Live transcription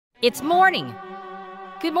It's morning.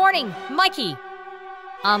 Good morning, Mikey.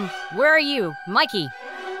 Where are you, Mikey?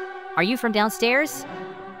 Are you from downstairs?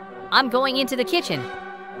 I'm going into the kitchen.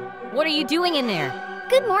 What are you doing in there?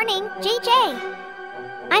 Good morning, JJ.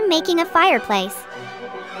 I'm making a fireplace.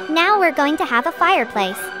 Now we're going to have a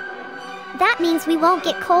fireplace. That means we won't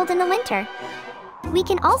get cold in the winter. We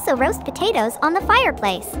can also roast potatoes on the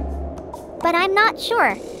fireplace. But I'm not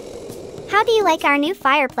sure. How do you like our new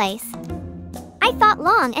fireplace? I thought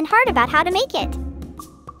long and hard about how to make it.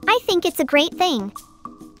 I think it's a great thing.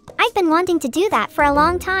 I've been wanting to do that for a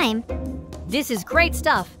long time. This is great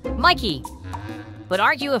stuff, Mikey. But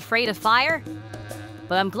aren't you afraid of fire?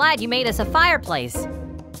 But I'm glad you made us a fireplace.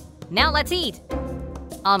 Now let's eat.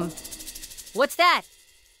 What's that?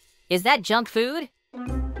 Is that junk food?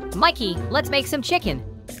 Mikey, let's make some chicken.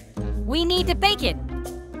 We need to bake it.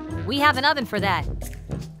 We have an oven for that.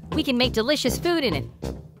 We can make delicious food in it.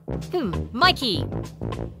 Mikey,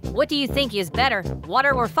 what do you think is better,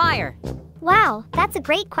 water or fire? Wow, that's a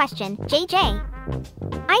great question, JJ.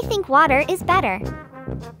 I think water is better.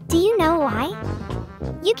 Do you know why?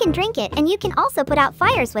 You can drink it and you can also put out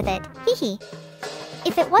fires with it, hehe.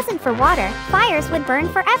 If it wasn't for water, fires would burn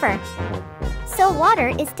forever. So water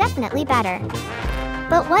is definitely better.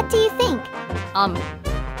 But what do you think?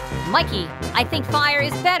 Mikey, I think fire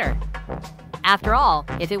is better. After all,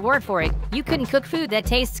 if it weren't for it, you couldn't cook food that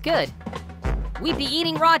tastes good. We'd be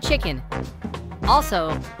eating raw chicken.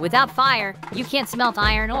 Also, without fire, you can't smelt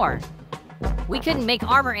iron ore. We couldn't make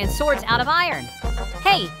armor and swords out of iron.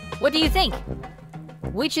 Hey, what do you think?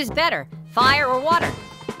 Which is better, fire or water?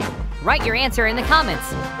 Write your answer in the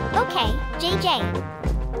comments. Okay,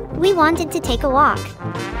 JJ. We wanted to take a walk.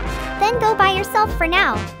 Then go by yourself for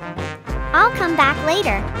now. I'll come back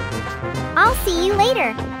later. I'll see you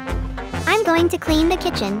later. I'm going to clean the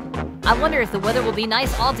kitchen. I wonder if the weather will be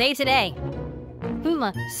nice all day today.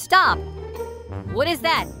 Stop! What is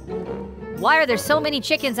that? Why are there so many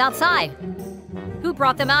chickens outside? Who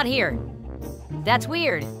brought them out here? That's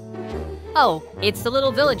weird. Oh, it's the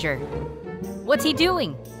little villager. What's he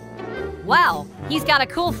doing? Wow, he's got a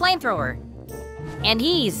cool flamethrower. And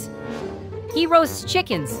he roasts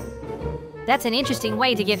chickens. That's an interesting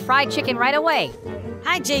way to get fried chicken right away.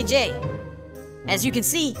 Hi, JJ. As you can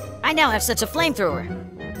see, I now have such a flamethrower.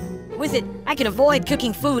 With it, I can avoid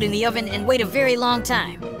cooking food in the oven and wait a very long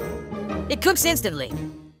time. It cooks instantly.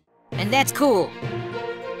 And that's cool.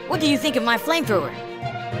 What do you think of my flamethrower?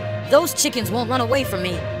 Those chickens won't run away from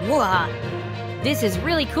me. Whoa! This is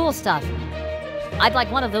really cool stuff. I'd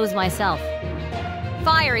like one of those myself.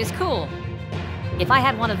 Fire is cool. If I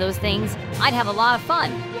had one of those things, I'd have a lot of fun.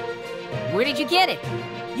 Where did you get it?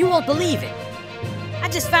 You won't believe it. I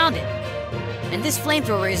just found it. And this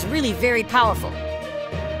flamethrower is really very powerful.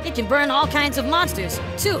 It can burn all kinds of monsters,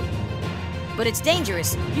 too. But it's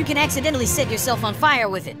dangerous. You can accidentally set yourself on fire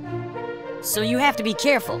with it. So you have to be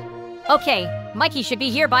careful. Okay, Mikey should be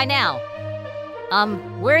here by now.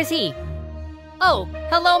 Where is he? Oh,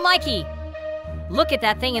 hello, Mikey. Look at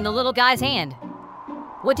that thing in the little guy's hand.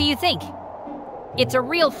 What do you think? It's a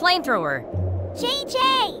real flamethrower.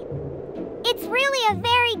 JJ! It's really a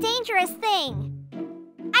very dangerous thing.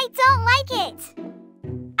 I don't like it.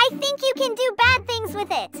 I think you can do bad things with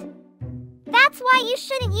it. That's why you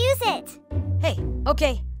shouldn't use it. Hey,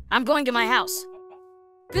 okay, I'm going to my house.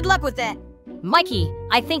 Good luck with that. Mikey,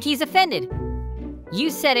 I think he's offended. You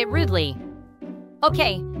said it rudely.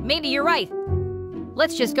 Okay, maybe you're right.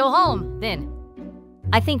 Let's just go home, then.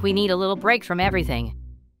 I think we need a little break from everything.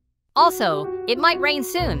 Also, it might rain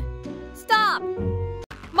soon. Stop!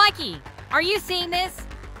 Mikey, are you seeing this?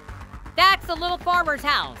 That's the little farmer's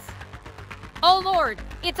house. Oh Lord,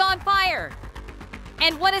 it's on fire.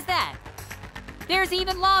 And what is that? There's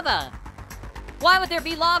even lava. Why would there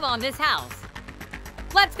be lava on this house?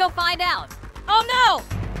 Let's go find out. Oh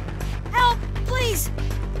no! Help, please!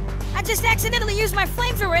 I just accidentally used my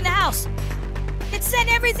flamethrower in the house. It set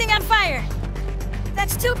everything on fire.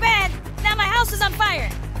 That's too bad. Now my house is on fire.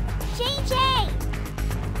 JJ!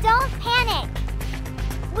 Don't panic.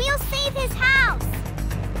 We'll save his house.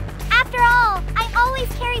 After all, I always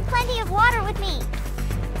carry plenty of water with me.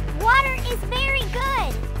 Water is very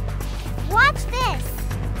good. Watch this.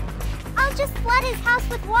 I'll just flood his house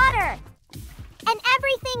with water. And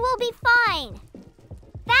everything will be fine.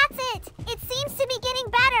 That's it. It seems to be getting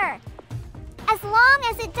better. As long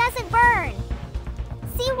as it doesn't burn.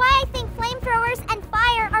 See why I think flamethrowers and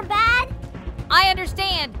fire are bad? I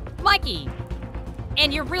understand, Mikey.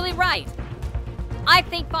 And you're really right. I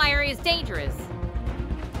think fire is dangerous.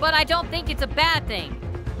 But I don't think it's a bad thing.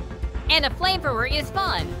 And a flamethrower is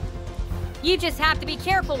fun. You just have to be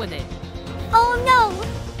careful with it. Oh no!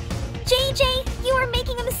 JJ, you are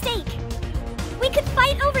making a mistake.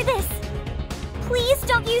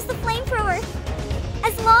 Just don't use the flamethrower.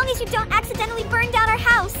 As long as you don't accidentally burn down our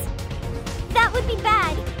house. That would be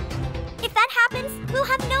bad. If that happens, we'll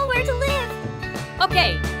have nowhere to live.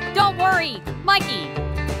 Okay, don't worry, Mikey.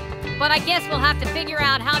 But I guess we'll have to figure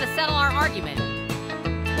out how to settle our argument.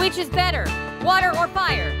 Which is better, water or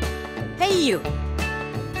fire? Hey, you!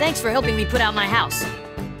 Thanks for helping me put out my house.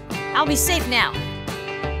 I'll be safe now.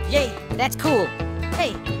 Yay, that's cool.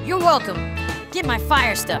 Hey, you're welcome. Get my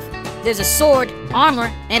fire stuff. There's a sword,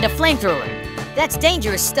 armor, and a flamethrower. That's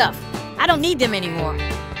dangerous stuff. I don't need them anymore.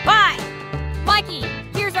 Bye! Mikey,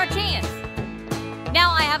 here's our chance. Now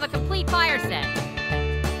I have a complete fire set.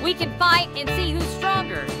 We can fight and see who's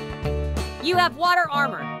stronger. You have water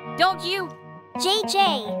armor, don't you?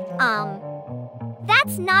 JJ,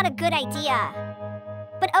 that's not a good idea.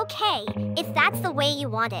 But okay, if that's the way you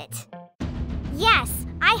want it. Yes,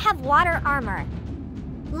 I have water armor.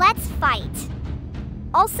 Let's fight.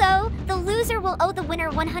 Also, the loser will owe the winner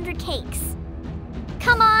 100 cakes.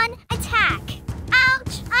 Come on, attack.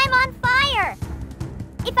 Ouch, I'm on fire.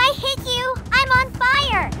 If I hit you, I'm on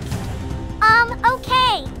fire.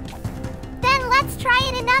 Okay. Then let's try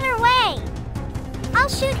it another way. I'll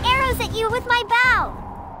shoot arrows at you with my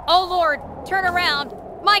bow. Oh Lord, turn around.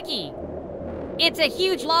 Mikey! It's a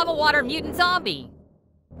huge lava water mutant zombie.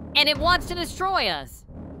 And it wants to destroy us.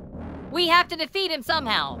 We have to defeat him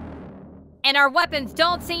somehow. And our weapons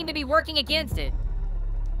don't seem to be working against it.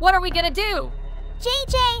 What are we gonna do?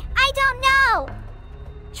 JJ, I don't know.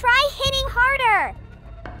 Try hitting harder.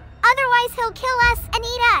 Otherwise he'll kill us and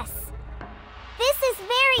eat us. This is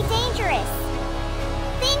very dangerous.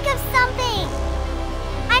 Think of something.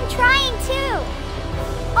 I'm trying to.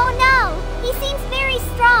 Oh no, he seems very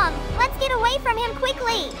strong. Let's get away from him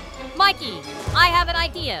quickly. Mikey, I have an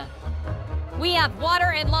idea. We have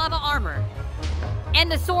water and lava armor.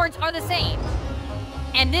 And the swords are the same.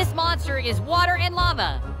 And this monster is water and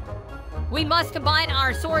lava. We must combine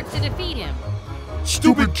our swords to defeat him.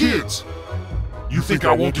 Stupid kids! You think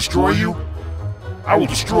I won't destroy you? I will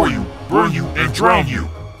destroy you, burn you, and drown you.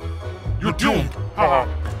 You're doomed, haha.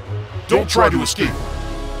 Don't try to escape.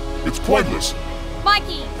 It's pointless.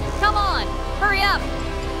 Mikey, come on, hurry up.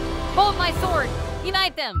 Hold my sword,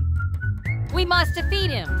 unite them. We must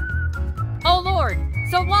defeat him. Oh Lord,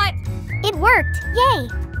 so what? It worked, yay.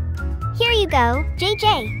 Here you go,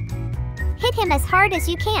 JJ. Hit him as hard as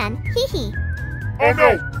you can, hee hee. Oh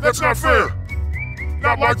no, that's not fair.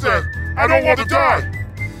 Not like that. I don't want to die.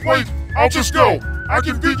 Wait, I'll just go. I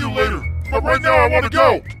can beat you later, but right now I want to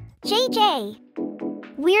go. JJ,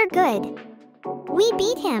 we're good. We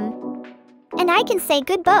beat him. And I can say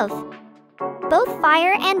good both. Both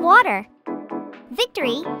fire and water.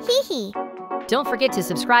 Victory, hee hee. Don't forget to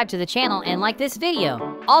subscribe to the channel and like this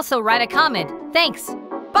video. Also write a comment. Thanks.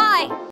 Bye!